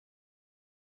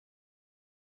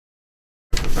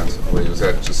early. Was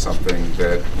that just something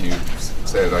that you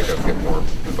said, I got to get more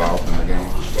involved in the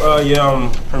game?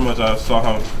 Yeah, pretty much I saw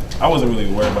him. I wasn't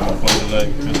really worried about my points tonight.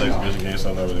 It's an exhibition game, so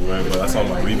I'm not really worried. But I saw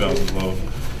my rebounds as well.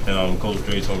 And Coach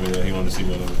Dre told me that he wanted to see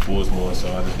me on the boards more,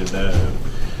 so I just did that, and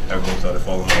everything started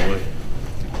falling my way.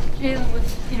 Jalen,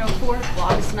 with 4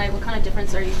 blocks tonight, what kind of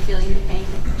difference are you feeling in the paint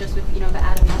just with the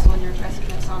added muscle and your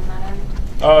aggressiveness on that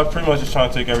end? Pretty much just trying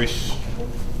to take every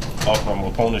off my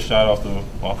opponent's shot off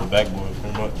the backboard,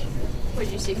 pretty much. What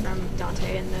did you see from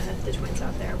Dante and the twins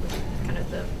out there with kind of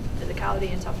the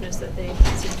physicality and toughness that they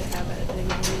seem to have at a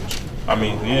young age? I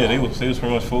mean, yeah, they was pretty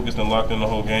much focused and locked in the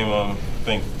whole game. I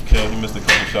think Kel, he missed a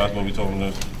couple shots, but we told him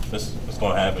this it's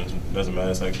going to happen. It doesn't matter,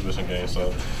 it's an exhibition game.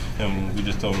 So, and we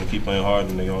just told them to keep playing hard,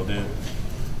 and they all did.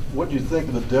 What do you think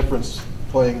of the difference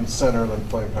playing center than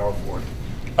playing power forward?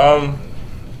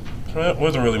 It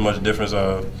wasn't really much difference.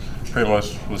 Pretty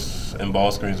much was in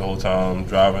ball screens the whole time,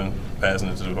 driving, passing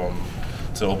it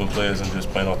to open players, and just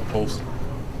playing off the post.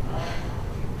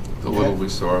 The little we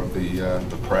saw of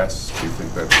the press, do you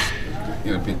think that's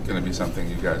going to be something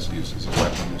you guys use as a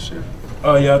weapon this year?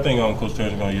 Yeah, I think Coach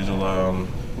Turner's going to use it a lot.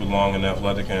 We're long and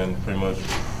athletic, and pretty much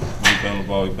when we play the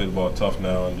ball, we play the ball tough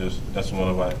now, and that's one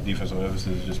of our defensive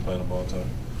emphasis is just playing the ball tough.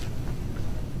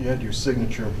 You had your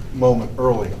signature moment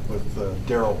early with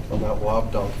Daryl on that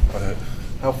lob dunk.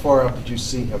 How far out did you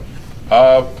see him?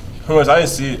 Pretty much, I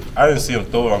didn't see him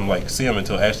throw it. See him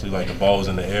until actually the ball was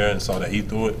in the air and saw that he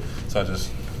threw it. So I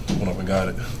just went up and got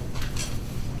it.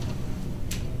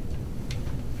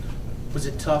 Was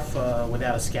it tough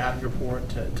without a scouting report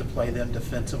to play them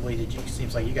defensively?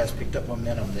 Seems like you guys picked up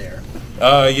momentum there.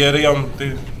 Yeah,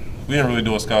 we didn't really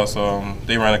do a scout, so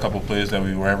they ran a couple plays that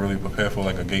we weren't really prepared for,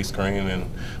 like a gate screen, and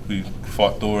we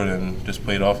fought through it and just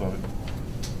played off of it.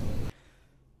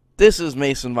 This is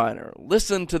Mason Viner.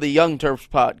 Listen to the Young Terps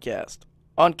podcast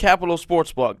on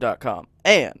CapitalSportsBlog.com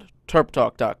and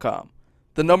TerpTalk.com,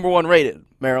 the #1 rated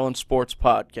Maryland sports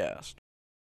podcast.